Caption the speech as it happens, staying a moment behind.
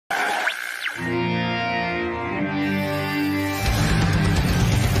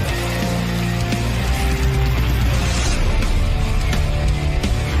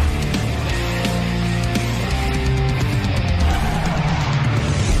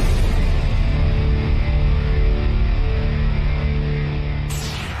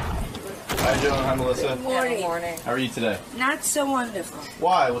Joan. Hi, Melissa. Good morning. How are you today? Not so wonderful.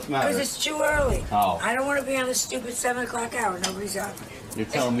 Why? What's the matter? Because it's too early. Oh. I don't want to be on the stupid 7 o'clock hour. Nobody's up. You're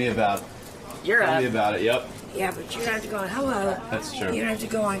telling me about it. You're Tell up. me about it, yep. Yeah, but you don't have to go on. Hello. That's true. You don't have to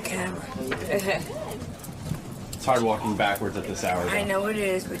go on camera. It's hard walking backwards at this hour, though. I know it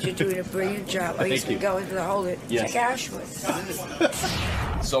is, but you're doing a brilliant job. I used to go into the hole. Yes. Check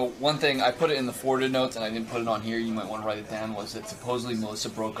Auschwitz. So one thing, I put it in the forwarded notes and I didn't put it on here, you might want to write it down, was that supposedly Melissa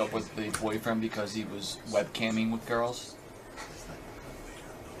broke up with the boyfriend because he was webcamming with girls.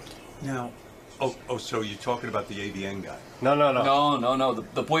 Now, so you're talking about the AVN guy? No. No.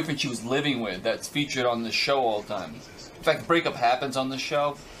 The boyfriend she was living with, that's featured on the show all the time. In fact, the breakup happens on the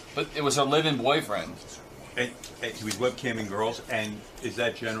show, but it was her live-in boyfriend. And he was webcamming girls, and is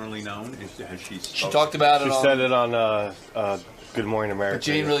that generally known? Has she Talked about it She on... said it on Good Morning America. But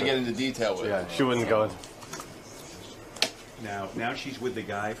she didn't really get into detail with it. Yeah, she wouldn't go. Now she's with the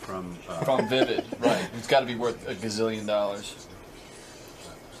guy from... From Vivid, right. It's got to be worth $1 gazillion.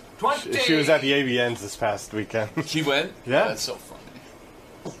 She was at the AVNs this past weekend. She went? Yeah. Oh, that's so funny.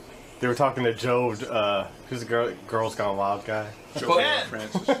 They were talking to Joe, who's the Girls Gone Wild guy. Joan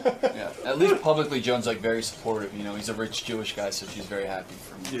Francis. Yeah. At least publicly, Joan's like very supportive. You know, he's a rich Jewish guy, so she's very happy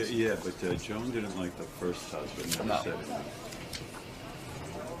for him. Yeah, but Joan didn't like the first husband. Never said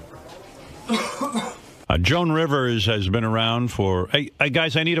it. Joan Rivers has been around for... Hey,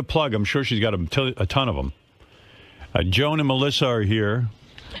 guys, I need a plug. I'm sure she's got a ton of them. Joan and Melissa are here.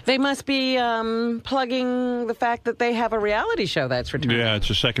 They must be plugging the fact that they have a reality show that's returning. Yeah, it's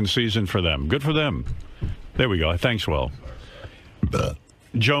a second season for them. Good for them. There we go. Thanks, Will.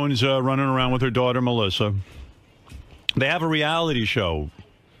 Joan's running around with her daughter, Melissa. They have a reality show.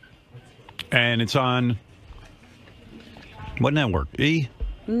 And it's on... What network? E?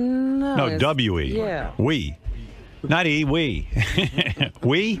 No, W-E. Yeah. We. Not E, we.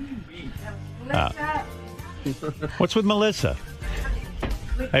 We? What's with Melissa?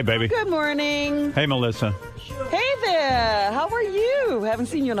 Hey, baby. Good morning. Hey, Melissa. Hey there. How are you? Haven't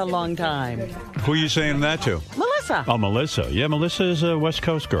seen you in a long time. Who are you saying that to? Melissa. Oh, Melissa. Yeah, Melissa is a West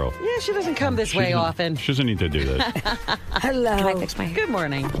Coast girl. Yeah, she doesn't come this way often. She doesn't need to do this. Hello. Can I fix my hair? Good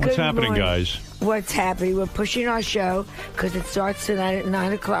morning. What's happening, guys? What's happening? We're pushing our show because it starts tonight at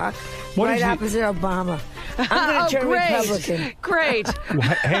 9 o'clock. Right opposite Obama. I'm going to turn great. Republican. Great.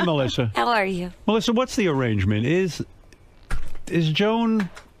 Hey, Melissa. How are you? Melissa, what's the arrangement? Is Joan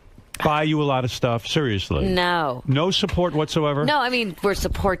buy you a lot of stuff? Seriously? No. No support whatsoever? No, I mean, we're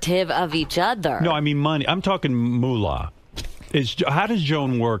supportive of each other. No, I mean money. I'm talking moolah. How does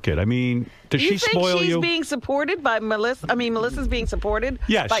Joan work it? I mean, does she spoil you? You think she's being supported by Melissa? I mean, Melissa's being supported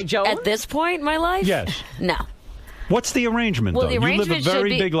by Joan? At this point in my life? Yes. No. What's the arrangement, though? The arrangement you live a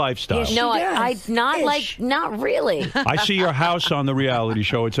very big lifestyle. No, I not really. I see your house on the reality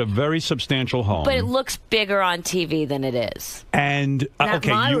show. It's a very substantial home. But it looks bigger on TV than it is. And, Not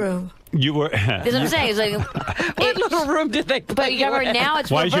my room. You were... That's what I'm saying. It's like, what little room did they put But you remember, in? now it's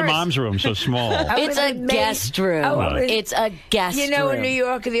Why reversed. is your mom's room so small? It's a guest room. It's a guest room. You know, in New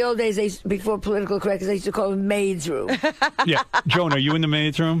York in the old days, before political correctness, they used to call it maid's room. Yeah. Joan, are you in the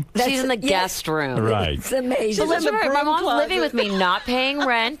maid's room? She's in the guest room. Right. It's amazing. So listen, my mom's living with me, not paying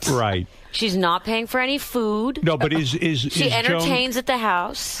rent. Right. She's not paying for any food. No, but is she entertains at the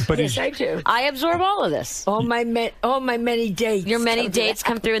house? But yes, I do. I absorb all of this. All my many dates. Your many dates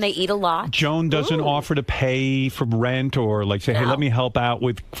come through, and they eat a lot. Joan doesn't offer to pay for rent or like say, hey, let me help out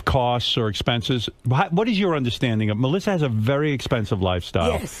with costs or expenses. What is your understanding of? Melissa has a very expensive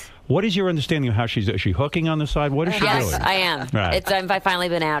lifestyle. Yes. What is your understanding of how is she hooking on the side? What is she doing? Yes, I am. Right. I've finally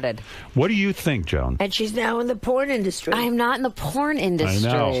been outed. What do you think, Joan? And she's now in the porn industry. I am not in the porn industry.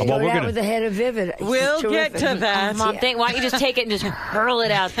 I know. Well, Started out with the head of Vivid. We'll get to that. Mom, why don't you just take it and just hurl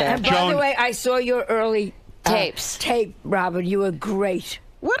it out there? And by the way, I saw your early tape, Robin. You were great.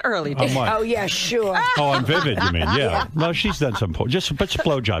 What early On what? Oh, yeah, sure. Oh, on Vivid, you mean? Yeah. No, she's done some just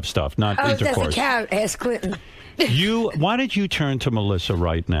blowjob stuff, not intercourse. Doesn't count. Ask Clinton. Why did you turn to Melissa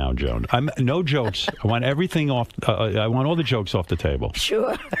right now, Joan? No jokes. I want everything off. I want all the jokes off the table.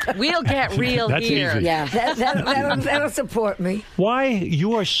 Sure. We'll get real That's here. easy. Yeah, that'll support me. Why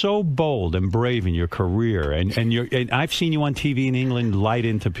you are so bold and brave in your career, and I've seen you on TV in England light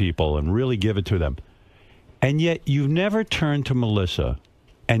into people and really give it to them, and yet you've never turned to Melissa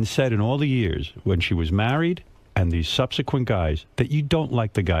and said in all the years when she was married and these subsequent guys that you don't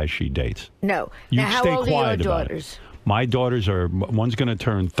like the guys she dates. No. You now, how stay old quiet are your about daughters? it. My daughters one's going to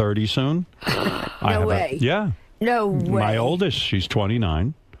turn 30 soon. No way. Yeah. No way. My oldest, she's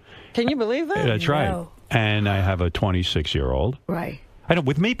 29. Can you believe that? That's right. And I have a 26-year-old. Right. I know.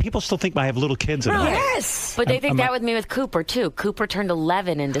 With me, people still think I have little kids in the house. Yes. But they think that with me with Cooper, too. Cooper turned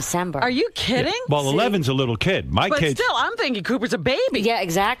 11 in December. Are you kidding? Well, 11's a little kid. My But kid. still, I'm thinking Cooper's a baby. Yeah,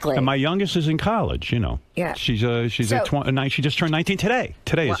 exactly. And my youngest is in college. You know. Yeah. She's So- at 20, she just turned 19 today.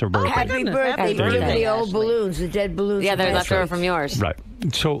 Today is her birthday. Happy goodness, birthday. happy Give me birthday, the old Ashley. balloons, the dead balloons. Yeah, from they're last left over week. from yours. Right.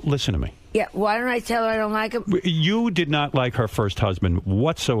 So listen to me. Yeah, why don't I tell her I don't like him? You did not like her first husband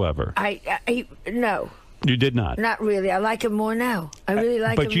whatsoever. No, You did not. not really. I like him more now. I really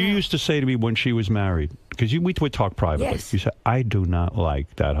like him But you now. used to say to me when she was married, because we would talk privately. Yes. You said, I do not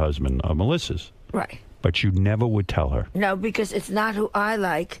like that husband of Melissa's. Right. But you never would tell her. No, because it's not who I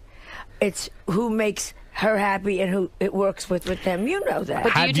like. It's who makes her happy and who it works with them. You know that.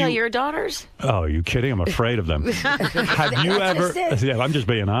 But do you Have tell you- your daughters? Oh, are you kidding? I'm afraid of them. Have you That's ever? just it. Yeah, I'm just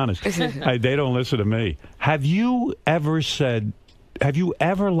being honest. They don't listen to me. Have you ever said? Have you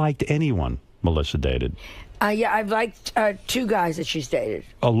ever liked anyone Melissa dated? Yeah, I've liked 2 guys that she's dated.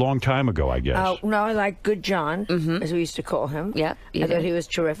 A long time ago, I guess. No, I like Good John, as we used to call him. Yep, you I thought did. he was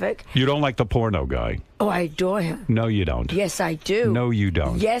terrific. You don't like the porno guy? Oh, I adore him. No, you don't. Yes, I do. No, you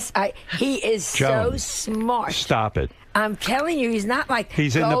don't. Yes, he is so Joan, smart. Stop it. I'm telling you, he's not like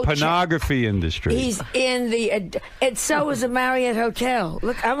He's in the gold chain. pornography industry. He's in the, and so is a Marriott Hotel.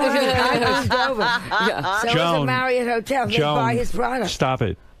 Look, I moved over. So is a Joan, Marriott Hotel. They Joan, buy his product. Stop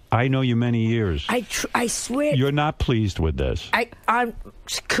it. I know you many years. I swear. You're not pleased with this. On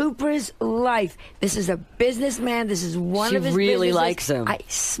Cooper's life, this is a businessman. This is one She of his really businesses. likes him.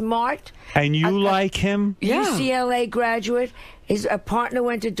 Smart. And you like him? UCLA graduate. His partner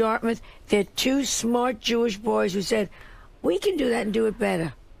went to Dartmouth. They're 2 smart Jewish boys who said, we can do that and do it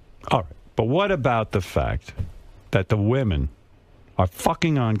better. All right. But what about the fact that the women are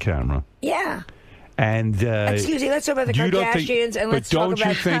fucking on camera? Yeah. And Excuse me, let's talk about the you don't think- Kardashians and but let's talk don't you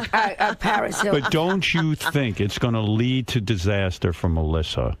about think- Paris Hilton. But don't you think it's going to lead to disaster for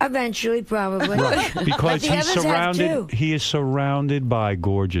Melissa? Eventually, probably. Because the he's others have too. he is surrounded by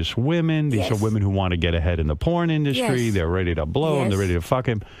gorgeous women. These Yes. are women who want to get ahead in the porn industry. Yes. They're ready to blow him. Yes. They're ready to fuck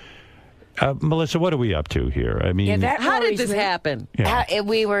him. Melissa, what are we up to here? I mean, Yeah, that How did worries this me. happen? yeah.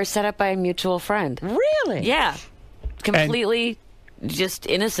 We were set up by a mutual friend. Really? Yeah. Completely, just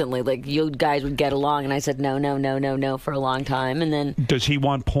innocently. Like, you guys would get along, and I said no for a long time, and then... Does he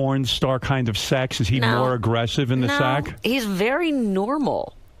want porn star kind of sex? Is he No. more aggressive in the no, sack? he's very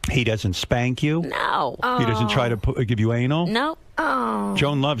normal. He doesn't spank you? No. He doesn't try to give you anal? No.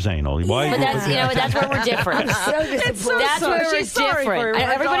 Joan loves anal. Why? But that's, that's where we're different. So disappointed. That's where we're She's sorry for different.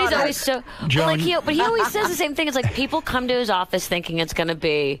 her Everybody's daughter. always so... Joan- Well, but he always says the same thing. It's like people come to his office thinking it's going to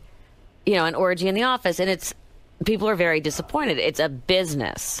be, an orgy in the office, and it's... People are very disappointed. It's a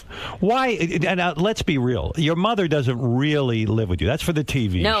business. Why? And let's be real. Your mother doesn't really live with you. That's for the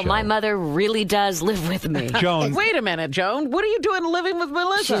TV No, show. my mother really does live with me. Joan, Wait a minute, Joan. What are you doing living with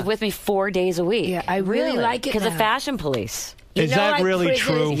Melissa? She's with me 4 days a week. Yeah, I really like it Because of now. fashion police. You Is know, that like really prisons,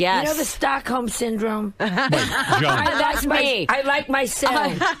 true? Yes. You know the Stockholm Syndrome? Joan, That's me. I like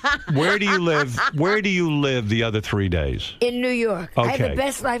myself where do you live? Where do you live the other 3 days? in New York. I have Okay. the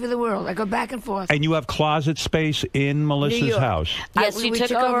best life in the world. I go back and forth. And you have closet space in Melissa's York. house. Yes, we she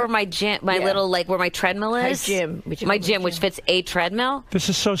took over my gym, my Yeah. little, where my treadmill My is. gym. We took My over gym, my which gym. fits a treadmill. This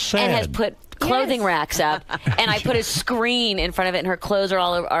is so sad. And has put clothing Yes. racks up, and I put a screen in front of it, and her clothes are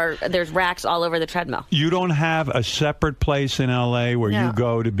all over. There's racks all over the treadmill. You don't have a separate place in L.A. where No. you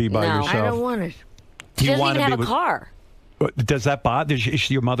go to be by No. yourself? I don't want it. She You doesn't wanna even be have a with- car. Does that bother? Is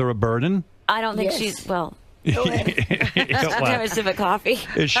your mother a burden? I don't think Yes. she's well. Go ahead. Have a sip of coffee.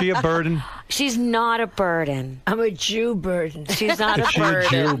 Is she a burden? She's not a burden. I'm a Jew burden. She's not Is a she a burden.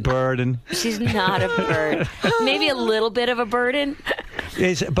 Jew burden? She's not a burden. Maybe a little bit of a burden.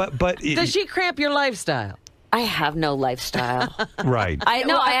 But Does she cramp your lifestyle? I have no lifestyle. right? I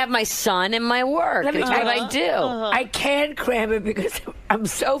know I have my son and my work. Let me It's tell what you. I do. I can't cram it because I'm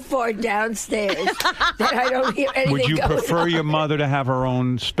so far downstairs that I don't hear anything Would you going prefer on. your mother to have her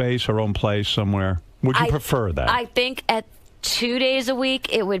own space, her own place somewhere? Would you prefer that? I think at 2 days a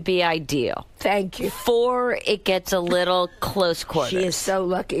week it would be ideal. Thank you. 4, it gets a little close quarters. She is so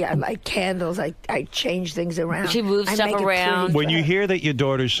lucky. I like candles. I change things around. She moves I stuff make it around. pretty When for you her. hear that your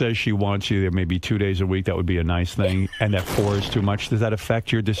daughter says she wants you there maybe 2 days a week, that would be a nice thing, and that 4 is too much, does that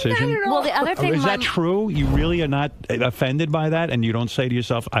affect your decision? Well, the other thing, Is that true? You really are not offended by that, and you don't say to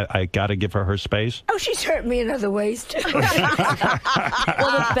yourself, I got to give her space? Oh, she's hurt me in other ways too. well,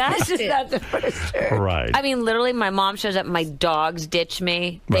 the best This is not the first hurt. Right. I mean, literally, my mom shows up. My dogs ditch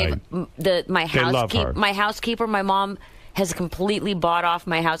me. Right. My They love her. housekeeper, my mom has completely bought off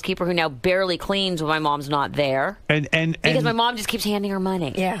my housekeeper, who now barely cleans when my mom's not there. Because my mom just keeps handing her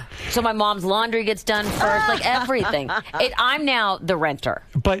money. Yeah. So my mom's laundry gets done first, like everything. I'm now the renter.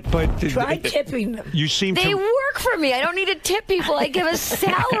 But Try tipping them. you seem They to. work for me. I don't need to tip people I give a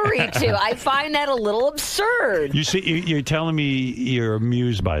salary to. I find that a little absurd. You see, you're telling me you're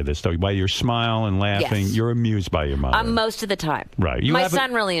amused by this, though, by your smile and laughing. Yes. You're amused by your mother. Most of the time. Right. My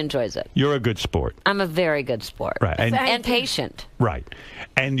son really enjoys it. You're a good sport. I'm a very good sport. Right. And patient. Right.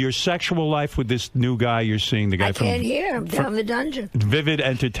 And your sexual life with this new guy you're seeing, the guy I can't hear him down the dungeon. Vivid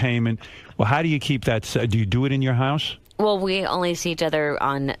Entertainment. Well, how do you keep that? Do you do it in your house? Well, we only see each other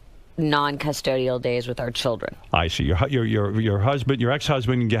on non-custodial days with our children. I see. Your husband, your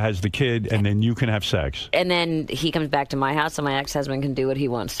ex-husband has the kid, and then you can have sex. And then he comes back to my house, and my ex-husband can do what he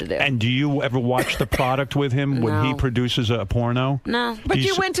wants to do. And do you ever watch the product with him when he No. produces a porno? No. But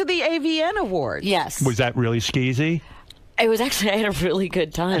you went to the AVN Awards. Yes. Was that really skeezy? It was actually, I had a really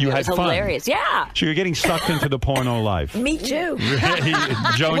good time. You it had was fun. hilarious. Yeah. So you're getting sucked into the porno life. Me too.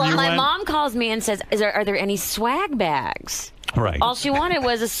 Joan, Well, you my went? mom calls me and says, are there any swag bags? Right. All she wanted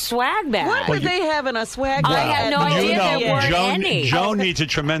was a swag bag. What would they have in a swag I bag? have no idea. There weren't any. Joan needs a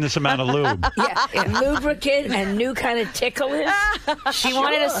tremendous amount of lube. Yeah, lubricant and new kind of ticklers. She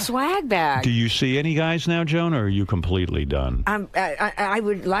wanted a swag bag. Do you see any guys now, Joan, or are you completely done? I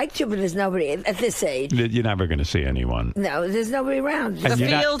would like to, but there's nobody at this age. You're never going to see anyone. No, there's nobody around. The And you're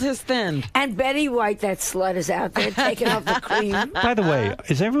not- field has thinned. And Betty White, that slut, is out there taking off the cream. By the way,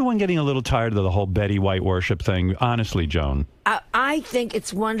 is everyone getting a little tired of the whole Betty White worship thing? Honestly, Joan. I think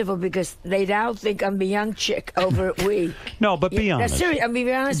it's wonderful because they now think I'm the young chick over at We. No, but be honest. Seriously, I'm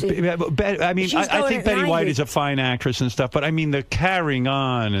being honest with you. I mean, She's I going think at Betty White 90. is a fine actress and stuff, but I mean, the carrying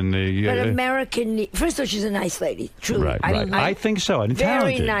on and the. But American, first of all, she's a nice lady, truly. Right, right. I think so. And very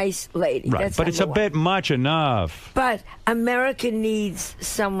talented. nice lady. Right, That's but it's a number one. bit much enough. But America needs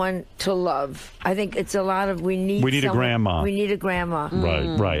someone to love. I think it's a lot of we need a someone- grandma. We need a grandma.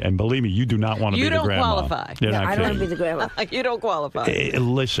 Right, right. And believe me, you do not want to You be the don't grandma. qualify. You're No, not I don't want to be kidding. the grandma. You don't qualify.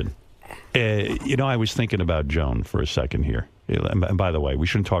 Listen, I was thinking about Joan for a second here. And by the way, we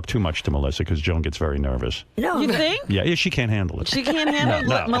shouldn't talk too much to Melissa because Joan gets very nervous. No, You think? Yeah, she can't handle it. She can't handle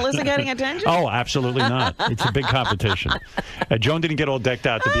No. Melissa getting attention? Oh, absolutely not. It's a big competition. Joan didn't get all decked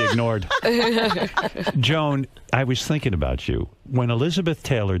out to be ignored. Joan, I was thinking about you. When Elizabeth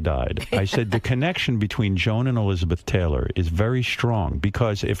Taylor died, I said the connection between Joan and Elizabeth Taylor is very strong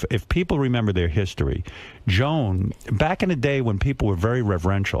because if people remember their history, Joan, back in the day when people were very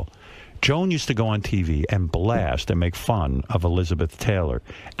reverential, Joan used to go on TV and blast and make fun of Elizabeth Taylor.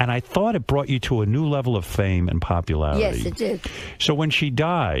 And I thought it brought you to a new level of fame and popularity. Yes, it did. So when she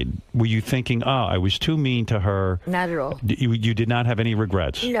died, were you thinking, oh, I was too mean to her? Not at all. You did not have any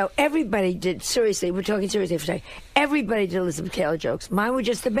regrets? No, everybody did. Seriously, we're talking seriously for a second. Everybody did Elizabeth Taylor jokes. Mine were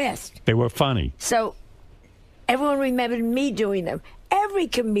just the best. They were funny. So everyone remembered me doing them. Every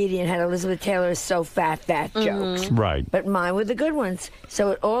comedian had Elizabeth Taylor is so fat jokes. Right. But mine were the good ones.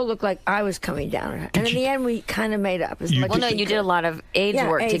 So it all looked like I was coming down on her. And in the end, we kind of made up. As much Well, no, as we you could. did a lot of AIDS Yeah,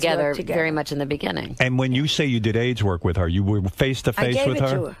 work AIDS together, work together. very much in the beginning. And when you say you did AIDS work with her, you were face to face gave with it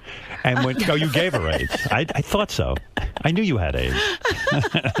her? to her. And when you gave her AIDS. I thought so. I knew you had AIDS.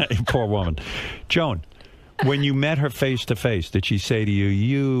 Poor woman. Joan, when you met her face to face, did she say to you,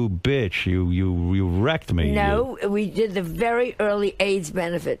 "You bitch, you wrecked me"? No, we did the very early AIDS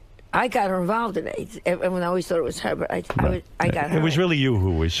benefit. I got her involved in AIDS. Everyone always thought it was her, but I got her. It was really you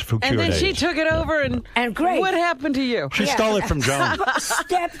who cured And then she AIDS. took it over and great. What happened to you? She stole it from Joan.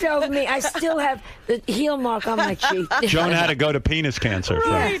 Stepped over me. I still have the heel mark on my cheek. Joan had to go to penis cancer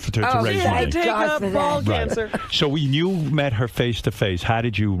Right. to Oh, raise She had money. to take God up for that. ball Right. cancer. So when you met her face to face, how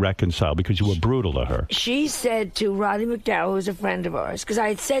did you reconcile? Because you were brutal to her. She said to Roddy McDowell, who was a friend of ours, because I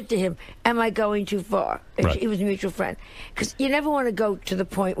had said to him, "Am I going too far?" Right. He was a mutual friend. Because you never want to go to the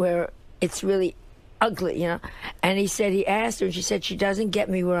point where it's really ugly, you know. And he asked her, and she said, "She doesn't get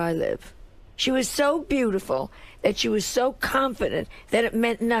me where I live." She was so beautiful that she was so confident that it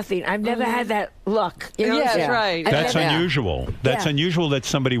meant nothing. I've never had that luck. You know what I'm Yes, saying? right. I've That's never- unusual. That's Yeah. unusual that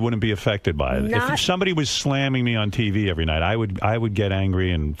somebody wouldn't be affected by it. Not- If somebody was slamming me on TV every night, I would get angry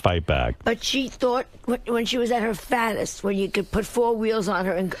and fight back. But she thought when she was at her fattest, when you could put 4 wheels on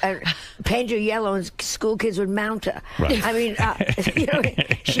her and paint her yellow, and school kids would mount her. Right. I mean,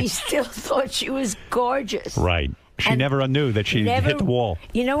 she still thought she was gorgeous. Right. She And never knew that she Never- hit the wall.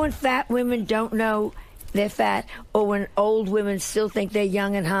 You know when fat women don't know they're fat, or when old women still think they're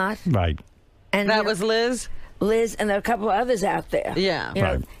young and hot? Right. And That was Liz? Liz, and there are a couple of others out there. Yeah. You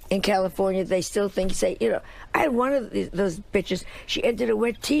know, Right. in California, they still think, I had one of those bitches. She entered a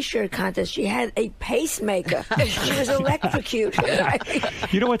wet T-shirt contest. She had a pacemaker. She was electrocuted.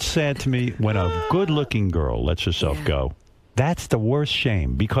 You know what's sad to me? When a good-looking girl lets herself go, that's the worst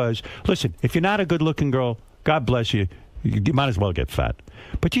shame. Because, listen, if you're not a good-looking girl, God bless you, you might as well get fat.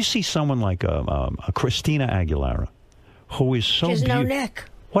 But you see someone like a Christina Aguilera, who is so She has no beautiful. neck.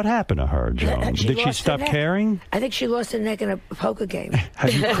 What happened to her, Joan? Did she lost her stop neck. caring? I think she lost her neck in a poker game.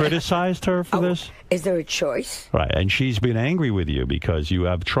 Have you criticized her for this? Is there a choice? Right, and she's been angry with you because you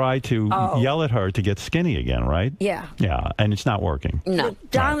have tried to yell at her to get skinny again, right? Yeah. Yeah, and it's not working. No. The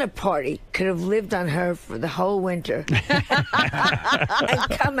Donna Party could have lived on her for the whole winter and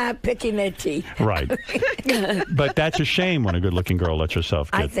come out picking their teeth. Right. But that's a shame when a good-looking girl lets herself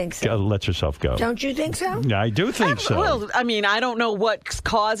I think so. lets herself go. Don't you think so? Yeah, I do think so. Well, I mean, I don't know what's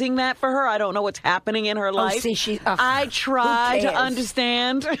causing that for her. I don't know what's happening in her life. See, I try who to cares?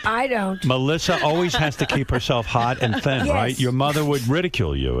 understand. I don't. Melissa always has to keep herself hot and thin, Yes. right? Your mother would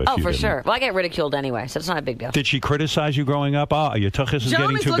ridicule you if Oh, you for didn't. sure. Well, I get ridiculed anyway, so it's not a big deal. Did she criticize you growing up? Oh, your tuchus is Joan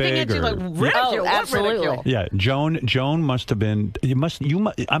getting is too looking big. at you or- like, ridicule? Oh, What absolutely. ridicule? Yeah, Joan must have been.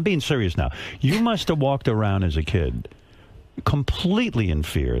 I'm being serious now. You must have walked around as a kid, completely in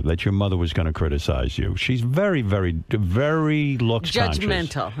fear that your mother was going to criticize you. She's very, very, very looks conscious,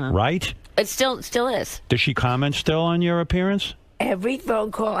 Judgmental, huh? right? It still is. Does she comment still on your appearance? Every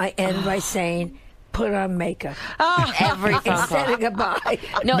phone call I end by saying, put on makeup. Every phone Instead call. of goodbye.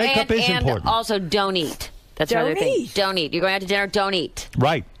 No, Makeup is and important. also don't eat. That's Don't another thing. eat. Don't eat. You're going out to dinner. Don't eat.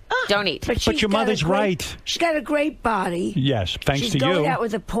 Right. Don't eat. But your she's got mother's a great- right. She's got a great body. Yes, thanks She's to going you. out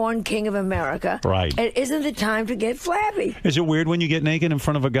with the porn king of America. Right. It isn't the time to get flabby. Is it weird when you get naked in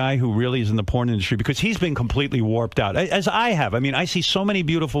front of a guy who really is in the porn industry? Because he's been completely warped out, as I have. I mean, I see so many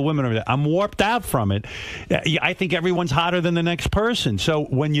beautiful women over there. I'm warped out from it. I think everyone's hotter than the next person. So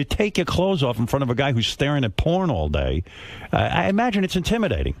when you take your clothes off in front of a guy who's staring at porn all day, I imagine it's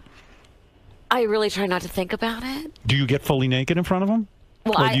intimidating. I really try not to think about it. Do you get fully naked in front of him?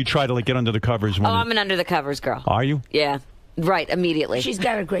 Well, Or do you try to get under the covers? When I'm an under the covers girl. Are you? Yeah. Right. Immediately. She's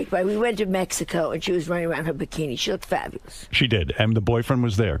got a great body. We went to Mexico and she was running around in her bikini. She looked fabulous. She did. And the boyfriend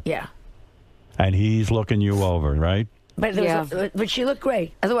was there. Yeah. And he's looking you over, right? But, but she looked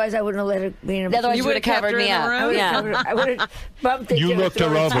great. Otherwise, I wouldn't have let her be in a Otherwise, You you would have would've kept covered her me in the up. room? Yeah. I would have bumped into You looked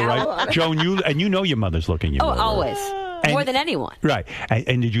her over, right? right? Joan, you know your mother's looking you Oh, over. always. More than anyone. Right.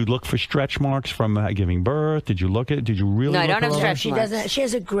 And did you look for stretch marks from giving birth? Did you look at? Did you really? No, I look don't have her over? stretch She marks. doesn't. She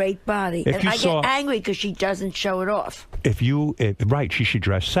has a great body, If and you I saw- get angry because she doesn't show it off. Right, she should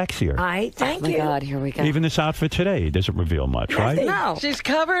dress sexier. Thank Oh, you. my God, here we go. Even this outfit today doesn't reveal much, right? Nothing. No. She's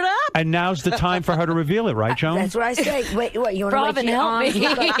covered up. And now's the time for her to reveal it, right, Joan? That's what I say. Wait, what? You want to Robin, wait till your help arms me.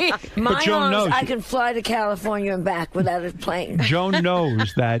 look like- My Joan arms, knows. I can fly to California and back without a plane. Joan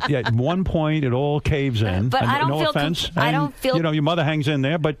knows that at one point it all caves in. But and I don't no feel offense. I and, don't feel You know, your mother hangs in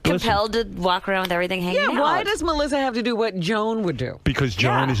there, but listen, compelled to walk around with everything hanging Yeah, out. why does Melissa have to do what Joan would do? because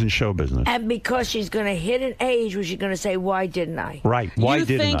Joan Yeah. is in show business. And because she's going to hit an age where she's going to say, "Why didn't I?" Right. Why you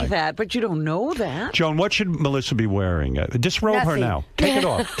didn't think I? that, but you don't know that. Joan, what should Melissa be wearing? Disrobe her Nothing. now. Take it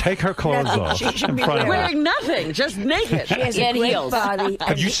off. Take her clothes Nothing. off She should in be front of her. Wearing nothing, just naked. She has Yeah, a and great heels. body.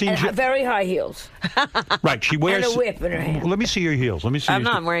 Have you seen Jo- very high heels Right, she wears and a whip in her hand? Let me see your heels. Let me see. I'm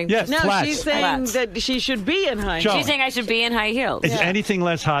your not wearing- Yes, No, flats. she's saying Flats. that she should be in high Joan. heels. She's saying I should be in high heels. Is anything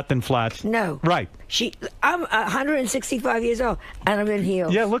less hot than flats? No. Right. I'm 165 years old and I'm in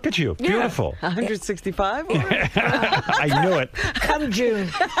heels. Yeah, look at you. Beautiful. 165? I knew it. Come June.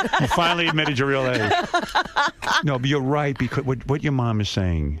 You finally admitted your real age. No, but you're right, because what your mom is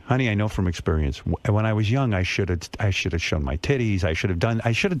saying, honey, I know from experience. When I was young, I should have shown my titties. I should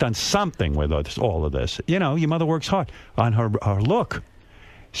have done something with all of this. You know, your mother works hard on her look.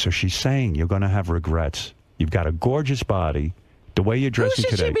 So she's saying you're going to have regrets. You've got a gorgeous body. The way you're Who dressing should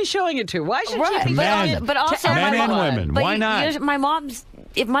today. she be showing it to? Why should Right, she be Men. showing it but also to Men and everyone? women. But Why not? My mom's.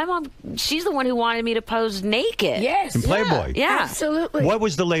 If my mom, she's the one who wanted me to pose naked. Yes. In Playboy. Yeah. Absolutely. What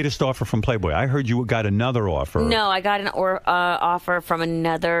was the latest offer from Playboy? I heard you got another offer. No, I got an offer from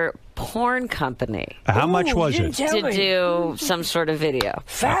another porn company How much Ooh, was you it? didn't tell to me. do some sort of video.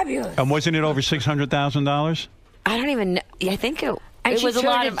 Fabulous. And wasn't it over $600,000? I don't even know. I think it And she was a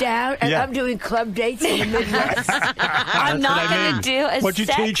turned lot it of. down, and Yeah. I'm doing club dates in the Midwest. I'm not what I going mean. to do a What'd you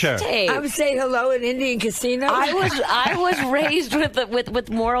sex teach her? tape. I'm saying hello in Indian casinos. I was raised with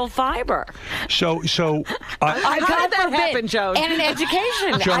moral fiber. So How did that happen, Joan? And an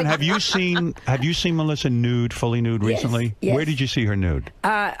education. Joan, have you seen Melissa nude, fully nude recently? yes. Where did you see her nude?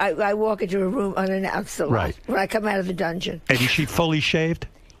 I walk into a room unannounced a lot Right. when I come out of the dungeon. And is she fully shaved?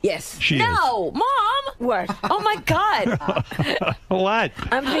 Yes. She is. No, Mom. What? Oh my God! What?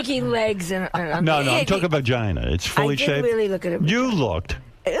 I'm thinking legs and No, I'm talking vagina. It's fully I did shaved. really look at him. You looked.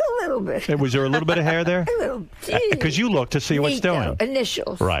 A little bit. Was there a little bit of hair there? A little. Because you look to see what's Neat, doing. though.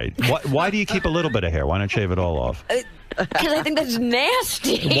 Initials. Right. Why do you keep a little bit of hair? Why not shave it all off? Because I think that's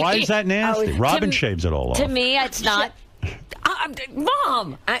nasty. Why is that nasty? Robin shaves it all off. To me, it's not.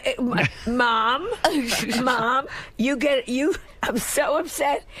 Mom, Mom, I'm so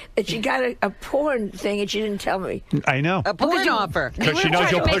upset that you got a porn thing and she didn't tell me. I know. A porn offer. Because she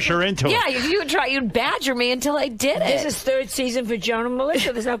knows you'll push her into it. Yeah, you'd badger me until I did it. This is third season for Joan and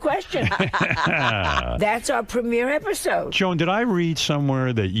Melissa. There's no question. That's our premiere episode. Joan, did I read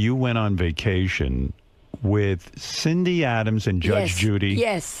somewhere that you went on vacation with Cindy Adams and Judge Judy?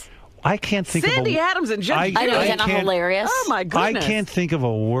 Yes. I can't think Cindy of Adams and Judge Judy. I know, isn't that can't- hilarious? Oh, my I goodness. can't think of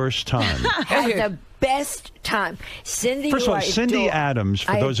a worse time. Had the best time. Cindy, First of who all, I Cindy adore. Adams,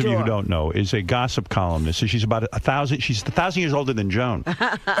 for I those of you who adore. don't know, is a gossip columnist. So she's about 1,000. She's 1,000 years older than Joan.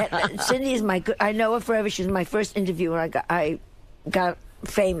 Cindy is my good. I know her forever. She was my first interview when I got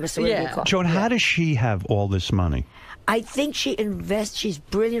famous. Or whatever you call it. Joan, how does she have all this money? I think she invests. She's a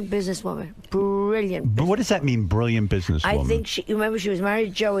brilliant businesswoman. Brilliant. But what does that mean, brilliant businesswoman? I think she. Remember, she was married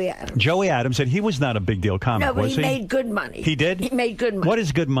to Joey Adams. Joey Adams said he was not a big deal comic, No, but was he made good money. He did? He made good money. What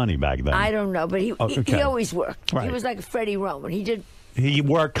is good money back then? I don't know, but he okay. always worked. Right. He was like Freddie Roman. He did He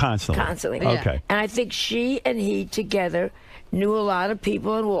worked constantly. constantly. Okay. And I think she and he together knew a lot of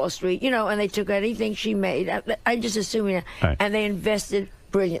people in Wall Street, and they took anything she made. I'm just assuming that. Right. And they invested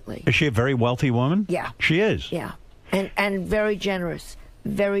brilliantly. Is she a very wealthy woman? Yeah. She is? Yeah. And very generous.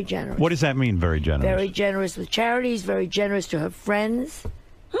 Very generous. What does that mean, very generous? Very generous with charities, very generous to her friends.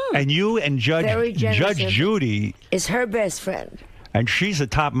 And you and Very Judge generous. Judy, Is her best friend. and she's a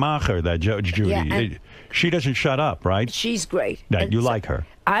top macher, that Judge Judy. Yeah, and- She doesn't shut up, right? She's great. That And you so like her.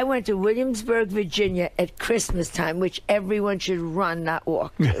 I went to Williamsburg, Virginia at Christmas time, which everyone should run, not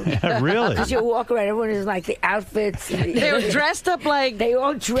walk to. Really? Because you walk around, everyone is like the outfits. They were dressed up like... They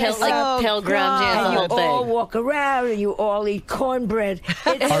all dress like up. pilgrims, yeah, and the you whole thing. all walk around and you all eat cornbread.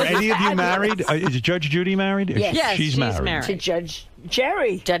 It's Are any of you fabulous. married? Is Judge Judy married? Yes. Yes, she's married. To Judge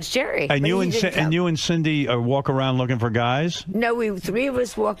Jerry. Judge Jerry. And But you he and didn't come. you and Cindy walk around looking for guys, No, we three of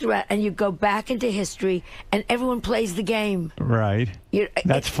us walked around, and you go back into history, and everyone plays the game. right?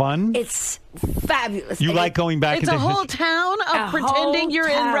 That's fun. It's fabulous. You And like going back It's into a whole history? town A of pretending whole you're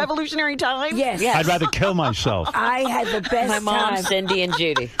in town. revolutionary times? Yes. I'd rather kill myself. I had the best My mom, time. Cindy, and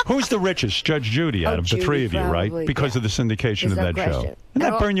Judy. Who's the richest? Judge Judy out of the Judy, three of you, right? probably, Because yeah. of the syndication There's of no that show. question. Didn't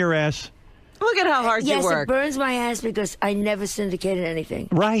that No. burn your ass? Look at how hard Yes, you it work. burns my ass because I never syndicated anything.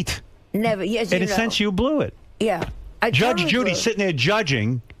 Right. Never. Yes, In you a know. sense, you blew it. Yeah. I Judge totally Judy's blew. sitting there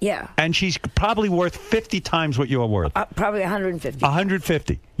judging, Yeah. and she's probably worth 50 times what you're worth. Probably 150.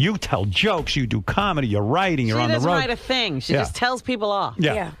 150. You tell jokes, you do comedy, you're writing, you're She on the doesn't road. write a thing. She Yeah. just tells people off.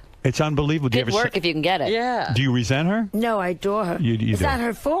 Yeah. Yeah. It's unbelievable. Do you Good ever work if you can get it. Yeah. do you resent her? No, I adore her. You it's do. not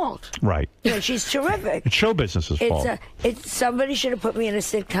her fault. Right. She's terrific. It's show business's fault. It's somebody should have put me in a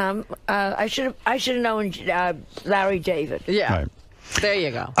sitcom. I should have known Larry David. Yeah. Right. There you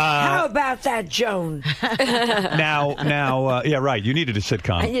go. How about that, Joan? Now, yeah, right. You needed a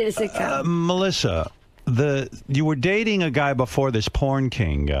sitcom. I need a sitcom. Melissa, you were dating a guy before, this porn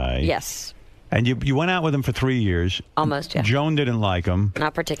king guy. Yes. And you went out with him for 3 years. Almost, yeah. Joan didn't like him.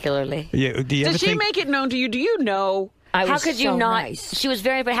 Not particularly. Yeah, do you ever Does she think, make it known to you? Do you know? I How was could you so not? nice. She was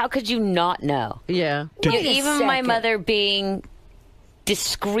very, but how could you not know? Yeah. Wait a Even my second. mother being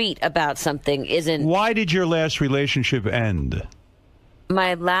discreet about something isn't. why did your last relationship end?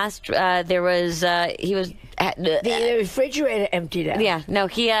 My last, there was, he was. The refrigerator emptied out. Yeah, no,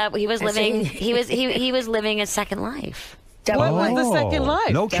 he was I living. see. he was living a second life. Double What was life. the second life?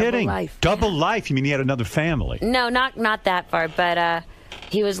 No Double kidding. life. Double life. You mean he had another family? No, not that far, but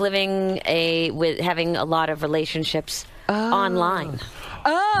he was living with having a lot of relationships online.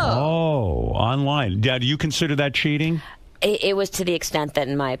 Oh, online. Do you consider that cheating? It was to the extent that,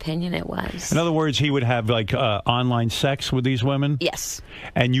 in my opinion, it was. In other words, he would have like online sex with these women? Yes.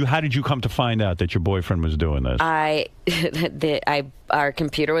 And how did you come to find out that your boyfriend was doing this? Our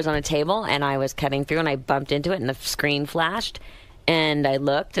computer was on a table, and I was cutting through, and I bumped into it, and the screen flashed, and I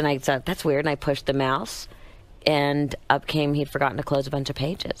looked, and I thought, that's weird, and I pushed the mouse, and up came he'd forgotten to close a bunch of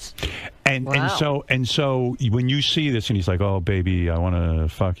pages. And Wow. and so when you see this and he's like, "Oh baby, I want to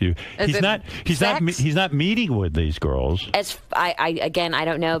fuck you." Is it sex? He's not meeting with these girls. I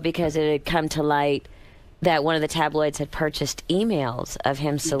don't know, because it had come to light that one of the tabloids had purchased emails of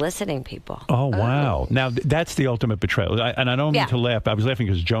him soliciting people. Oh wow! Now that's the ultimate betrayal. And I don't mean Yeah. to laugh. I was laughing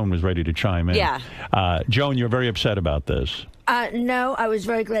because Joan was ready to chime in. Yeah. Joan, you're very upset about this. No, I was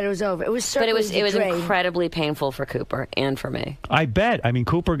very glad it was over. It was But certainly it was the drain. incredibly painful for Cooper and for me. I bet. I mean,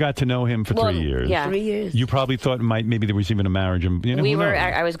 Cooper got to know him for 3 years. Yeah. 3 years. You probably thought maybe there was even a marriage. And, you know, We who were. knows?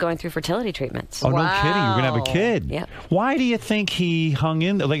 I was going through fertility treatments. Oh, no kidding. You're going to have a kid. Yep. Why do you think he hung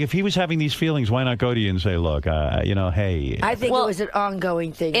in? Like, if he was having these feelings, why not go to you and say, look, hey. I think it was an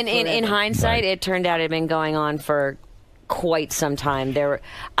ongoing thing. In hindsight, it turned out it had been going on for quite some time.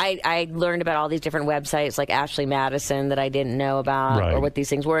 I learned about all these different websites like Ashley Madison that I didn't know about or what these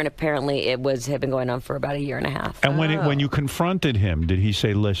things were, and apparently it had been going on for about a year and a half. And when you confronted him, did he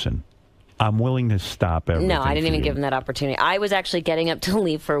say, listen, I'm willing to stop everything? No, I didn't even you. give him that opportunity. I was actually getting up to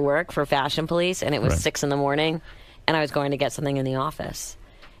leave for work for Fashion Police, and it was 6 in the morning, and I was going to get something in the office.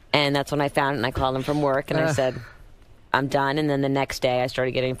 And that's when I found it, and I called him from work, and I said, I'm done. And then the next day, I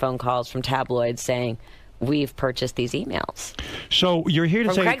started getting phone calls from tabloids saying, we've purchased these emails. So you're here to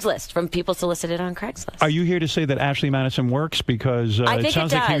from say... Craigslist, from people solicited on Craigslist. Are you here to say that Ashley Madison works? Because I think it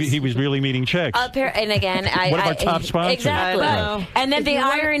sounds it like does. he was really meeting chicks. And again, One of our top sponsors. Exactly. And then the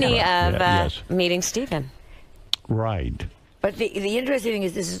irony of meeting Stephen. Right. But the interesting thing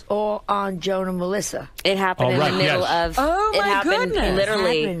is this is all on Joan and Melissa. It happened in the middle of... Oh, it my happened goodness.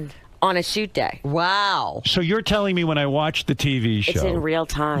 literally on a shoot day. Wow. So you're telling me when I watched the TV show... It's in real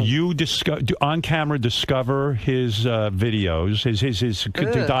time. You on camera discover his videos,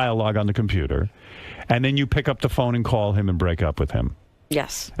 his dialogue on the computer, and then you pick up the phone and call him and break up with him.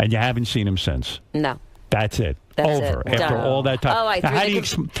 Yes. And you haven't seen him since. No. That's it. That's over. it. After Done. all that time. Oh, I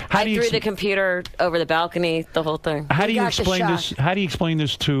threw the computer over the balcony, the whole thing. How do you explain this? How do you explain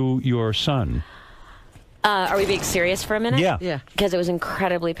this to your son? Are we being serious for a minute? Yeah. Because it was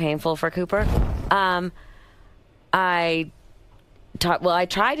incredibly painful for Cooper. I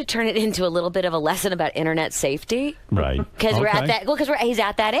tried to turn it into a little bit of a lesson about internet safety. Right. Because we're at that. Well, because he's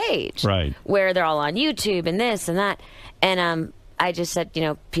at that age. Right. Where they're all on YouTube and this and that, and I just said,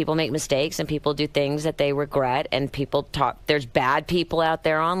 people make mistakes and people do things that they regret, and people talk. There's bad people out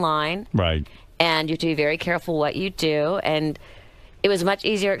there online. Right. And you have to be very careful what you do. And it was much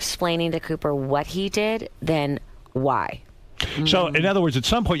easier explaining to Cooper what he did than why. So, in other words, at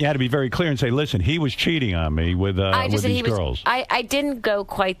some point you had to be very clear and say, listen, he was cheating on me with these girls. I didn't go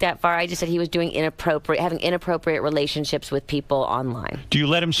quite that far. I just said he was doing having inappropriate relationships with people online. Do you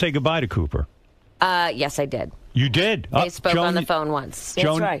let him say goodbye to Cooper? Yes, I did. You did? They spoke on the phone once.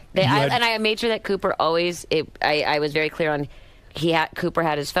 Joan, That's right. And I made sure that Cooper always, I was very clear on, Cooper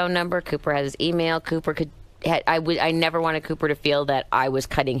had his phone number, Cooper had his email, I never wanted Cooper to feel that I was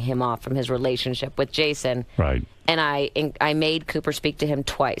cutting him off from his relationship with Jason. Right. And I made Cooper speak to him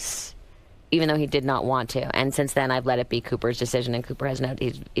twice, even though he did not want to. And since then, I've let it be Cooper's decision, and Cooper has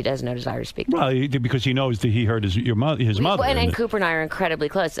he has no desire to speak to him. Well, because he knows that he hurt his mother. And Cooper and I are incredibly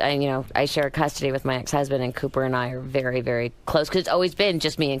close. I share custody with my ex-husband, and Cooper and I are very, very close, because it's always been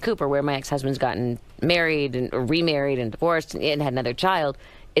just me and Cooper, where my ex-husband's gotten married and remarried and divorced and had another child.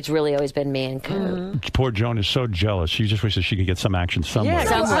 It's really always been me and Coop. Poor Joan is so jealous. She just wishes she could get some action somewhere.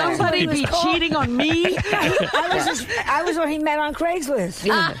 Yeah, somebody be cheating on me. I was when he met on Craigslist.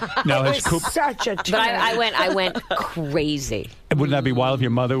 Now, it was such a But I went crazy. Wouldn't that be wild if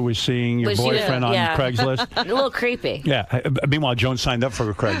your mother was seeing your boyfriend on Craigslist? A little creepy. Yeah. Meanwhile, Joan signed up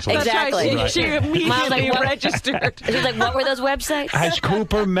for Craigslist. Exactly. Right. She immediately registered. She was like, what were those websites? Has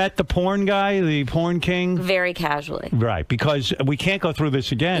Cooper met the porn guy, the porn king? Very casually. Right, because we can't go through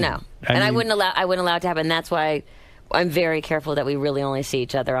this again. No. I wouldn't allow it to happen. That's why I'm very careful that we really only see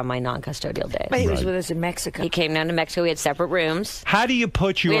each other on my non-custodial days. But he was with us in Mexico. He came down to Mexico. We had separate rooms. How do you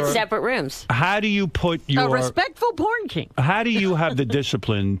put your... We had separate rooms. How do you put your... A respectful porn king. How do you have the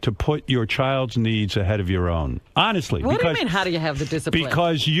discipline to put your child's needs ahead of your own? Honestly. What do you mean, how do you have the discipline?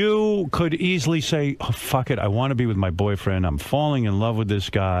 Because you could easily say, oh, fuck it, I want to be with my boyfriend. I'm falling in love with this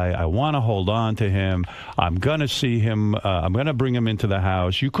guy. I want to hold on to him. I'm going to see him. I'm going to bring him into the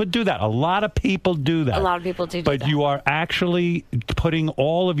house. You could do that. A lot of people do that. A lot of people do But that. you are actually putting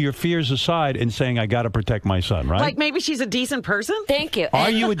all of your fears aside and saying, I got to protect my son, right? Like maybe she's a decent person? Thank you. Are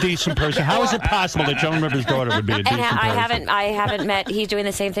you a decent person? How is it possible that Joan Rivers' daughter would be a decent person? I haven't met. He's doing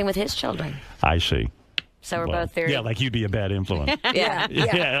the same thing with his children. I see. So we're both there. Yeah, like you'd be a bad influence. Yeah.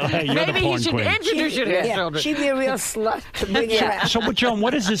 Hey, you're Maybe the he porn should queen. introduce you to his children. She'd be a real slut to bring it around. So, Joan,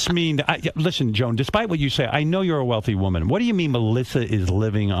 what does this mean? Listen, Joan, despite what you say, I know you're a wealthy woman. What do you mean Melissa is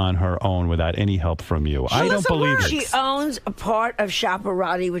living on her own without any help from you? I don't believe it. She owns a part of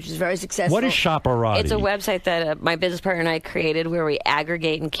Shopperati, which is very successful. What is Shopperati? It's a website that my business partner and I created where we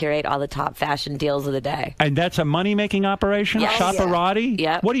aggregate and curate all the top fashion deals of the day. And that's a money-making operation? Yes. Shopperati?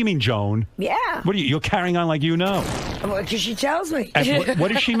 Yeah. What do you mean, Joan? Yeah. What are you're carrying carrying on like you know. Because she tells me. And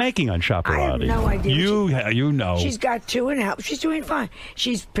what is she making on Shopperati? I have no idea. You know. She's got 2.5. She's doing fine.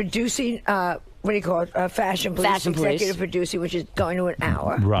 She's producing, what do you call it? Fashion Police. Fashion Police. Executive producing, which is going to an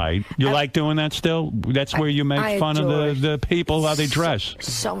hour. Right. You like doing that still? That's where you make I fun of adore the people, how they dress.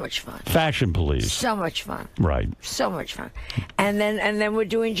 So much fun. Fashion Police. So much fun. Right. So much fun. And then we're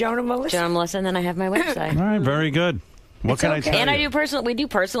doing Joan and Melissa. Joan and Melissa, and then I have my website. All right. Very good. What It's can I okay. tell And you? we do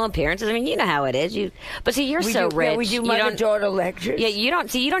personal appearances. I mean, you know how it is. But see, you're so rich. Yeah, we do You mother-daughter lectures. Yeah, you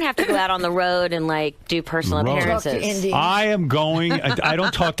don't have to go out on the road and like do personal Road. Talk to appearances. Indians. I am going. I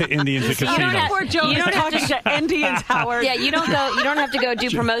don't talk to Indians at You don't casinos. have- Poor Joan You is don't have talking to Indians, Howard. Yeah, you don't have to go do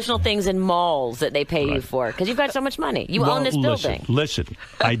promotional things in malls that they pay you Right. for because you've got so much money. You Well, own this building. Listen,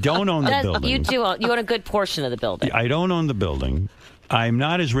 I don't own the building. You do. You own a good portion of the building. I don't own the building. I'm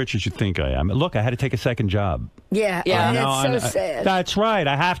not as rich as you think I am. Look, I had to take a second job. Yeah, Yeah. that's so sad. That's right.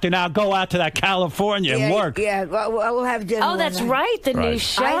 I have to now go out to that California and work. Yeah, well, we'll have dinner. Oh, one that's night. right. The new Right.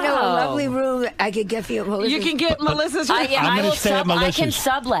 show. I know a lovely room that I could get for you. Melissa. You can get Melissa's. Yeah, I'm I gonna will stay at I can Melissa's.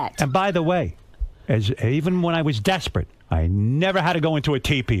 sublet. And by the way, even when I was desperate, I never had to go into a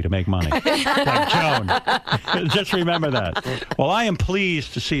teepee to make money. Like Joan. Just remember that. Well, I am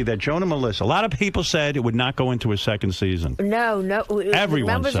pleased to see that Joan and Melissa, a lot of people said it would not go into a second season. No.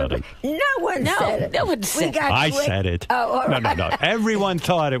 Everyone numbers said were- it. No one said it. no one said it. I great- said it. Oh, all right. No. Everyone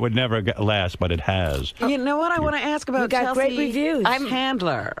thought it would never last, but it has. You know what I want to ask about We got Chelsea great reviews.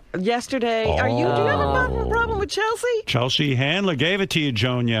 Handler yesterday. Do you have a problem with Chelsea? Chelsea Handler gave it to you,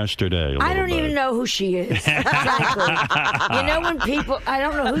 Joan, yesterday. I don't even know who she is. Frankly. You know when people, I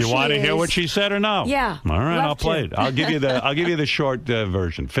don't know who she is. You want to hear what she said or no? Yeah. All right, Love I'll play to. it. I'll give you the short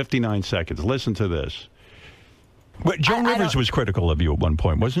version, 59 seconds. Listen to this. But Joan Rivers was critical of you at one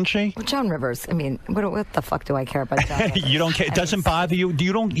point, wasn't she? Well, Joan Rivers. I mean, what the fuck do I care about Joan Rivers? You don't care. It doesn't bother you.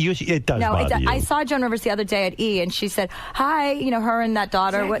 It does No, bother you. I saw Joan Rivers the other day at E, and she said, "Hi," her and that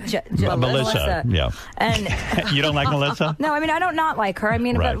daughter. Melissa. Yeah. And You don't like Melissa? no, I mean I don't not like her. I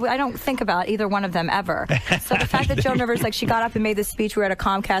mean, Right. but I don't think about either one of them ever. So the fact that Joan Rivers, she got up and made this speech. We were at a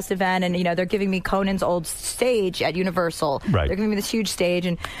Comcast event, and they're giving me Conan's old stage at Universal. Right. They're giving me this huge stage,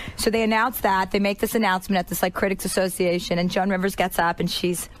 and so they announced that. They make this announcement at this Critics Association, and Joan Rivers gets up and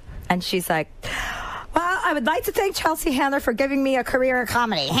she's like, "Well, I would like to thank Chelsea Handler for giving me a career in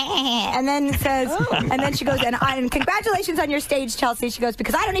comedy." And then says, and then she goes, and congratulations on your stage, Chelsea. She goes,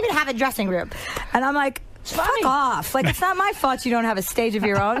 because I don't even have a dressing room. And I'm like, fuck off. Like, it's not my fault you don't have a stage of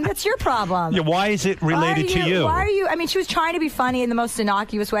your own. That's your problem. Yeah, why is it related to you? Why are you? I mean, she was trying to be funny in the most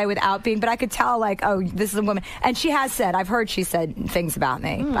innocuous way without being, but I could tell, oh, this is a woman. And she has said, I've heard she said things about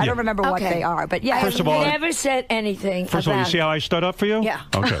me. I don't remember what Okay. they are, but yeah. First of all, never said anything First of all, you about see how I stood up for you? Yeah.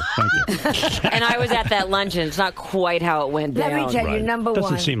 Okay, thank you. And I was at that luncheon. It's not quite how it went Let down. me tell you, Right. number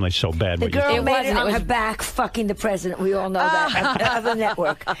Doesn't one. seem like so bad The what you girl thought. made it wasn't. on It was- her back fucking the president. We all know that. Of the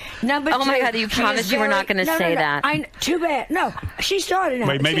network. Number Oh, two. my God, you she promised is you were very- not gonna no, say no. that. Too bad. No, she started. Wait,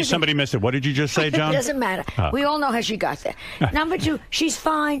 maybe Excuse me. somebody missed it. What did you just say, John? It doesn't matter. We all know how she got there. Number two, she's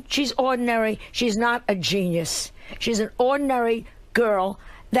fine. She's ordinary. She's not a genius. She's an ordinary girl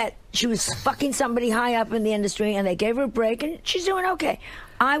that she was fucking somebody high up in the industry, and they gave her a break, and she's doing okay.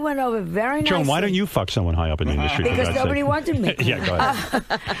 I went over very nicely. Joan, why don't you fuck someone high up in the industry? for Because God's nobody sake? wanted me. Yeah, go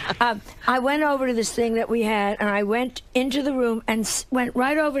ahead. I went over to this thing that we had, and I went into the room and went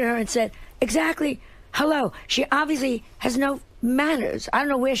right over to her and said, exactly, hello. She obviously has no manners. I don't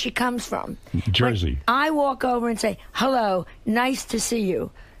know where she comes from. Jersey. When I walk over and say, hello, nice to see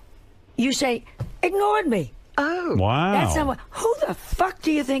you. You say, ignored me. Oh. Wow. That's number one. Who the fuck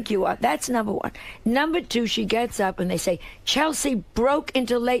do you think you are? That's number one. Number two, she gets up and they say, Chelsea broke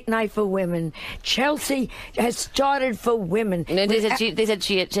into late night for women. Chelsea has started for women. And they said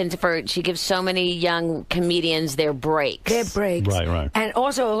she gives so many young comedians their breaks. Their breaks. Right. And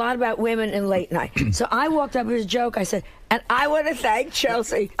also a lot about women in late night. So I walked up as a joke. I said, and I want to thank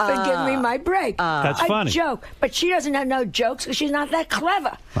Chelsea for giving me my break. That's a funny. joke. But she doesn't have no jokes because she's not that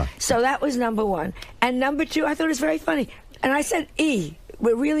clever. So that was number one. And number two, I thought it was very funny. And I said, E,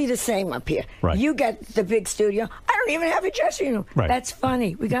 we're really the same up here. Right. You get the big studio. I don't even have a dressing room. Right. That's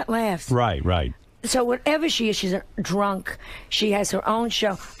funny. We got laughs. Right. So whatever she is, she's a drunk. She has her own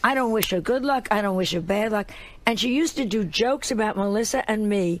show. I don't wish her good luck. I don't wish her bad luck. And she used to do jokes about Melissa and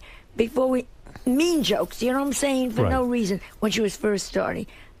me before we... mean jokes, you know what I'm saying? For no reason when she was first starting.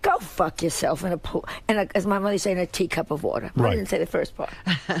 Go fuck yourself in a pool, as my mother said, in a teacup of water. I didn't say the first part.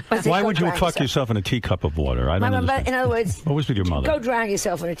 But Why go would you drown fuck yourself in a teacup of water? I don't understand. In other words, what was with your mother? Go drown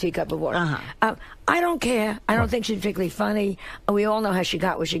yourself in a teacup of water. I don't care. I don't think she's particularly funny. We all know how she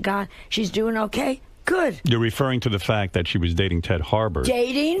got what she got. She's doing okay. Good. You're referring to the fact that she was dating Ted Harbor.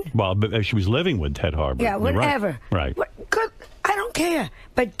 Dating? Well, but she was living with Ted Harbor. Yeah, You're right. whatever. Right. Good. I don't care.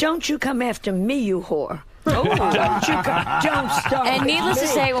 But don't you come after me, you whore. Don't start. And needless to with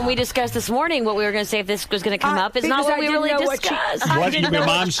me. say, when we discussed this morning what we were going to say if this was going to come up, it's not because what I we didn't really know what she- discussed. I What didn't your know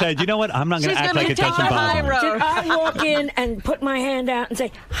mom said, you know what? I'm not going She's to act gonna like it take doesn't the bother high me. road. Did I walk in and put my hand out and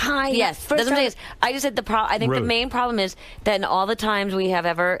say, hi? Yes, First doesn't time- make sense. I just said I think the Rude. main problem is that in all the times we have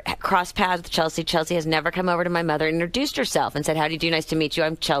ever crossed paths with Chelsea, Chelsea has never come over to my mother and introduced herself and said, "How do you do? Nice to meet you.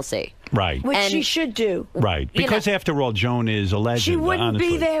 I'm Chelsea." Right. Which And- she should do. Right. you Because know- after all, Joan is a legend. She wouldn't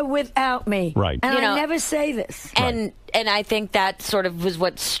honestly. be there without me. Right. And You know- I never say this. And I think that sort of was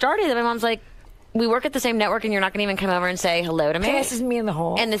what started it. My mom's like, "We work at the same network, and you're not going to even come over and say hello to me." Passes me in the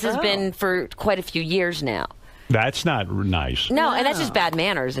hall. And this has been for quite a few years now. That's not nice. No, and that's just bad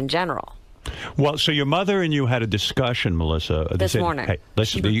manners in general. Well, so your mother and you had a discussion, Melissa. They This said, morning. Hey,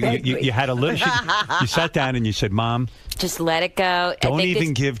 listen, She you, begged you, me. you had a little. You sat down and you said, "Mom, Just let it go. I don't think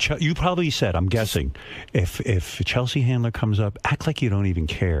even this- give." You probably said, "I'm guessing, if Chelsea Handler comes up, act like you don't even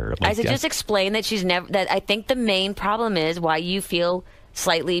care." I Like, said, just explain that she's never. That I think the main problem is why you feel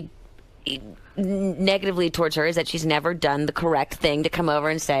slightly negatively towards her is that she's never done the correct thing to come over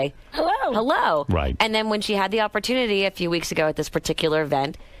and say hello. Right. And then when she had the opportunity a few weeks ago at this particular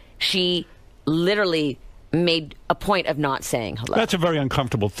event, she literally made a point of not saying hello. That's a very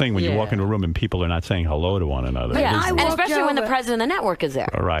uncomfortable thing when you walk into a room and people are not saying hello to one another. yeah, It is- I and walked especially when the over. president of the network is there.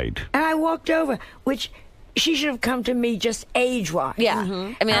 right. And I walked over, which she should have come to me just age-wise. Yeah, I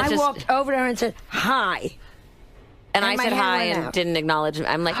mean, that's I just. walked over to her and said, hi. and I and my said hand hi went and out. didn't acknowledge.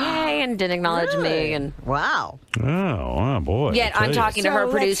 I'm like, hey, and didn't acknowledge me. And Wow. Oh boy. yet I tell I'm you. talking to So her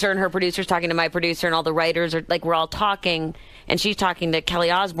let's- producer, and her producer's talking to my producer, and all the writers are like, we're all talking, and she's talking to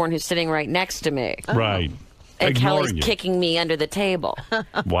Kelly Osbourne, who's sitting right next to me, Right. and Ignoring Kelly's you. kicking me under the table.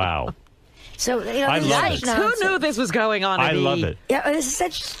 Wow. So, you know, I this is love such it. Who nonsense. knew this was going on? I in love the- it. Yeah, this is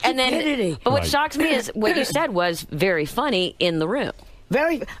such And stupidity. then, but what Right. shocks me is what you said was very funny in the room.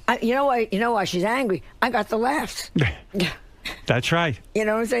 Very, you know why? You know why she's angry? I got the laughs. That's right. You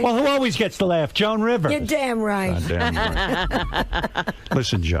know what I'm saying? Well, who always gets the laugh? Joan Rivers. You're damn right. God damn right.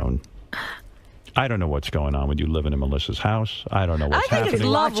 Listen, Joan. I don't know what's going on with you living in Melissa's house. I don't know what's I think it's happening.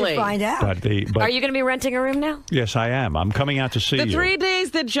 Watch lovely. and find out. But Are you going to be renting a room now? yes, I am. I'm coming out to see The you. 3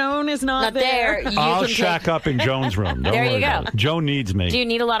 days that Joan is Not not, there. You I'll can shack take, up in Joan's room. Don't There worry you go. about it. Joan needs me. Do you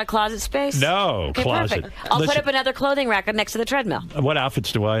need a lot of closet space? No, Okay, closet. perfect. I'll Listen, put up another clothing rack next to the treadmill. What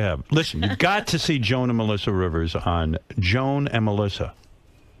outfits do I have? Listen, you've got to see Joan and Melissa Rivers on Joan and Melissa.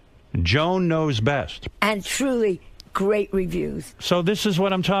 Joan knows best. And truly great reviews. So this is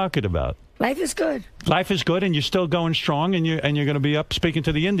what I'm talking about. Life is good. Life is good, and you're still going strong, and you're going to be up speaking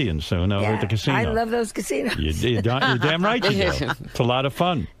to the Indians soon over Yeah, at the casino. I love those casinos. You're damn right you do. It's a lot of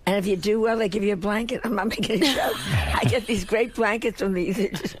fun. And if you do well, they give you a blanket. I'm not making a joke. I get these great blankets from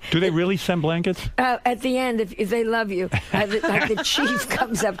these. Do they really send blankets? At the end, if they love you, like the chief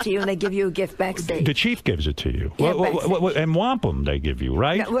comes up to you and they give you a gift backstage. The chief gives it to you. Yeah, And wampum they give you,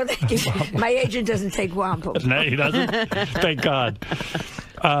 right? Well, my agent doesn't take wampum. No, he doesn't. Thank God.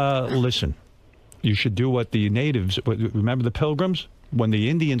 Listen, you should do what the natives. Remember the Pilgrims? When the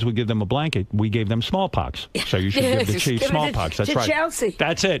Indians would give them a blanket, we gave them smallpox. So you should give the chief Give it smallpox. That's to right. Chelsea.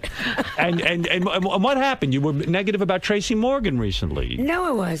 That's it. And what happened? You were negative about Tracy Morgan recently. No,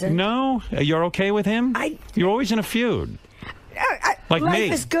 it wasn't. No, you're okay with him. You're always in a feud. Like life me.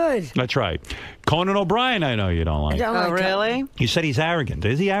 is good. That's right. Conan O'Brien, I know you don't like. I don't like really? You said he's arrogant.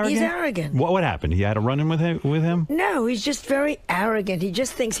 Is he arrogant? He's arrogant. What happened? He had a run-in with him? No, he's just very arrogant. He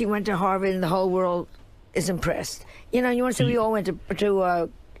just thinks he went to Harvard and the whole world is impressed. You know, you want to say we all went to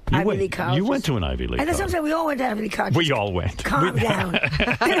Ivy League colleges. You went to an Ivy League And that's what I'm college. saying. We all went to Ivy League colleges. We all went. Calm down.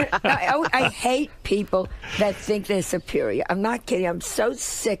 I hate people that think they're superior. I'm not kidding. I'm so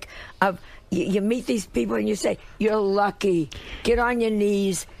sick of you meet these people and you say, you're lucky. Get on your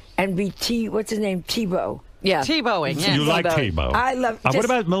knees and be what's his name? Tebow. Yeah. Tebowing, yes. You like Tebow. I love What just-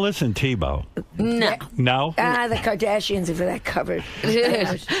 about Melissa and Tebow? No. No? The Kardashians are for that covered.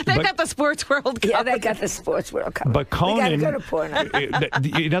 They got the sports world covered. Yeah, they got the sports world covered. But Conan, We gotta go to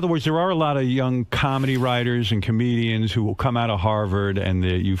porno. in other words, there are a lot of young comedy writers and comedians who will come out of Harvard and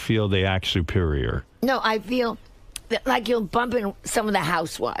you feel they act superior. No, I feel like you'll bump in some of the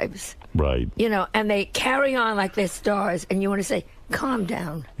housewives, Right. you know, and they carry on like they're stars, and you want to say, calm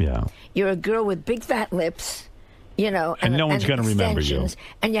down. Yeah. You're a girl with big fat lips, you know, And no one's gonna remember you. extensions,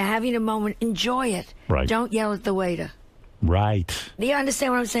 and you're having a moment. Enjoy it. Right. Don't yell at the waiter. Right. Do you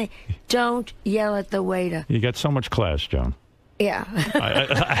understand what I'm saying? Don't yell at the waiter. You got so much class, Joan. Yeah.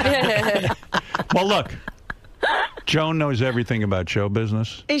 Well, look. Joan knows everything about show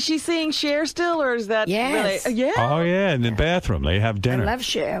business. Is she seeing Cher still, or is that Yes. really? Yeah. Oh, yeah, in the bathroom. They have dinner. I love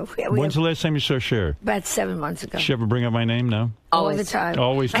Cher. When's the last time you saw Cher? About 7 months ago. Did she ever bring up my name? No? All the time.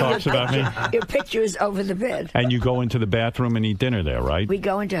 Always talks about me. Your picture is over the bed. And you go into the bathroom and eat dinner there, right? We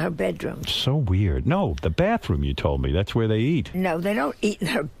go into her bedroom. So weird. No, the bathroom, you told me. That's where they eat. No, they don't eat in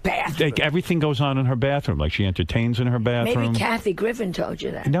her bathroom. Everything goes on in her bathroom. Like she entertains in her bathroom. Maybe Kathy Griffin told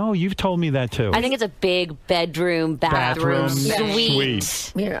you that. No, you've told me that too. I think it's a big bedroom, bathroom,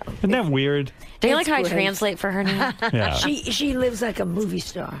 suite. You know. Isn't that weird? Do you like It's how I great. translate for her name? Yeah. She lives like a movie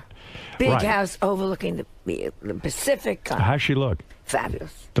star. Big Right. house overlooking the Pacific. How's she look?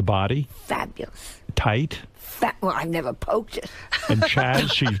 Fabulous. The body? Fabulous. Tight? Well, I've never poked it. And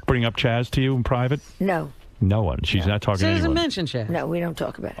Chaz? She's bring up Chaz to you in private? No. No one. She's not talking She to doesn't anyone. mention Cher. No, we don't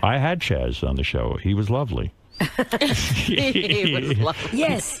talk about it. I had Chaz on the show. He was lovely. He was lovely.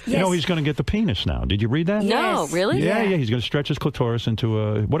 Yes, yes. You know, he's going to get the penis now. Did you read that? No, Yes. really? Yeah, yeah. He's going to stretch his clitoris into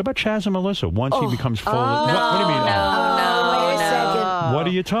a. What about Chaz and Melissa? Once he becomes full. What do you mean? Wait a second. What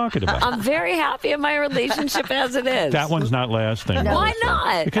are you talking about? I'm very happy in my relationship as it is. That one's not lasting. No. Why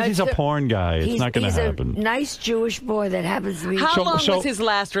not? Because he's a porn guy. It's not going to He's happen. a nice Jewish boy that happens to be. How long so- was his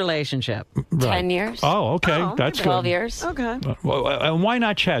last relationship? Right. 10 years. Oh, okay. That's 12 good. years. Okay. Well, and why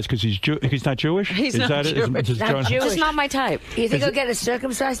not Chaz? Because he's not Jewish? He's Is not that it? Jewish. Is Not Joan- Jewish. Just not my type. You think he'll get a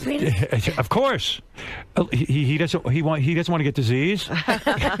circumcised penis? Of course. He doesn't want to get disease.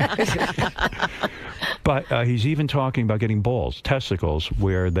 But he's even talking about getting balls, testicles,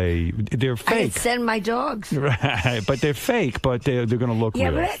 where they're I fake. could send my dogs. Right, but they're fake, but they're going to look Yeah,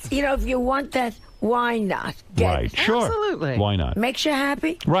 real. but that's, if you want that, why not? Get Right, it. sure. Absolutely. Why not? Makes you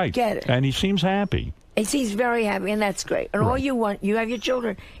happy? Right. Get it. And he seems happy. He's very happy, and that's great. And all Right. you want, you have your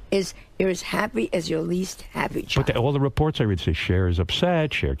children, is you're as happy as your least happy child. But all the reports I read say Cher is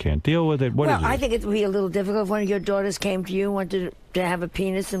upset, Cher can't deal with it. What is Well, it? I think it would be a little difficult if one of your daughters came to you and wanted to have a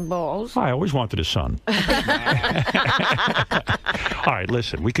penis and balls. I always wanted a son. All right,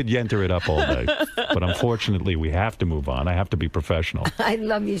 listen, we could enter it up all day, but unfortunately, we have to move on. I have to be professional. I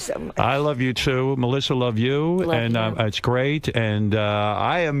love you so much. I love you too, Melissa. Love you, Love and you. It's great. And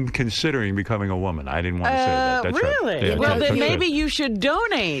I am considering becoming a woman. I didn't want to say that. That's right. Really? Yeah, Well, that's then true. maybe you should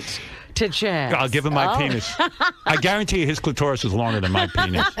donate to Chaz. I'll give him my penis. I guarantee you his clitoris is longer than my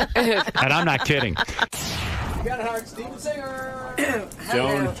penis, and I'm not kidding. You got it, Howard. Steven Singer.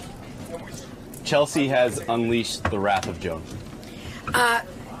 Joan. Chelsea has unleashed the wrath of Joan.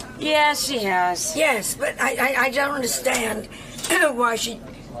 Yes, she has. Yes, but I don't understand why she.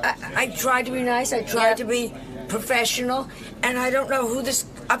 I tried to be nice. I tried to be professional, and I don't know who this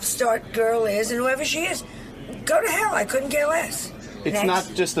upstart girl is, and whoever she is, go to hell. I couldn't care less. It's Next.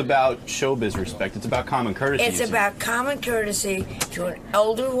 not just about showbiz respect. It's about common courtesy. It's about common courtesy to an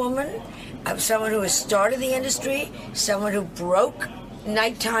older woman, of someone who has started the industry, someone who broke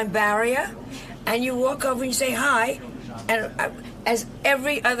nighttime barrier, and you walk over and you say hi, and as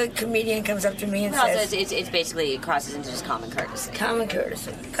every other comedian comes up to me and says, It's basically, it crosses into just common courtesy. common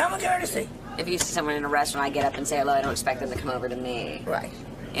courtesy, common courtesy. If you see someone in a restaurant, I get up and say hello. I don't expect them to come over to me. Right.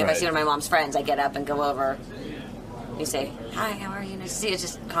 If I Right. see one of my mom's friends, I get up and go over. You say, hi, how are you? Nice to see you. It's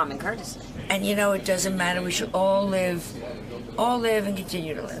just common courtesy. And it doesn't matter. We should all live and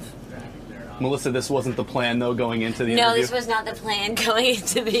continue to live. Melissa, this wasn't the plan, though, going into the No, interview? this was not the plan going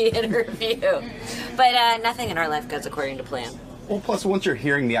into the interview. But nothing in our life goes according to plan. Well, plus, once you're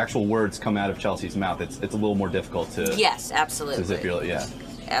hearing the actual words come out of Chelsea's mouth, it's a little more difficult to... Yes, absolutely. As if you're, yeah.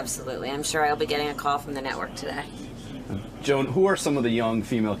 Absolutely. I'm sure I'll be getting a call from the network today. Joan, who are some of the young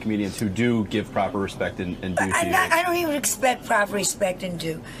female comedians who do give proper respect and do to you? I don't even expect proper respect and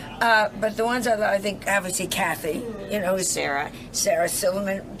due. But the ones I think, obviously, Kathy, is Sarah. Sarah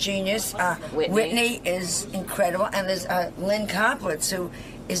Silverman, genius. Whitney. Is incredible. And there's Lynn Complitz, who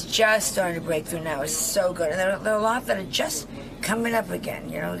is just starting to break through now. Is so good. And there are a lot that are just coming up again.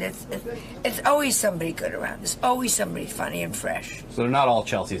 It's always somebody good around. There's always somebody funny and fresh. So they're not all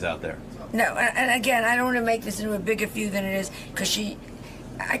Chelseas out there. No, and again, I don't want to make this into a bigger feud than it is, because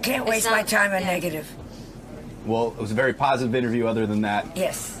I can't waste my time on negative. Well, it was a very positive interview other than that.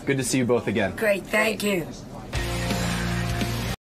 Yes. Good to see you both again. Great, thank you.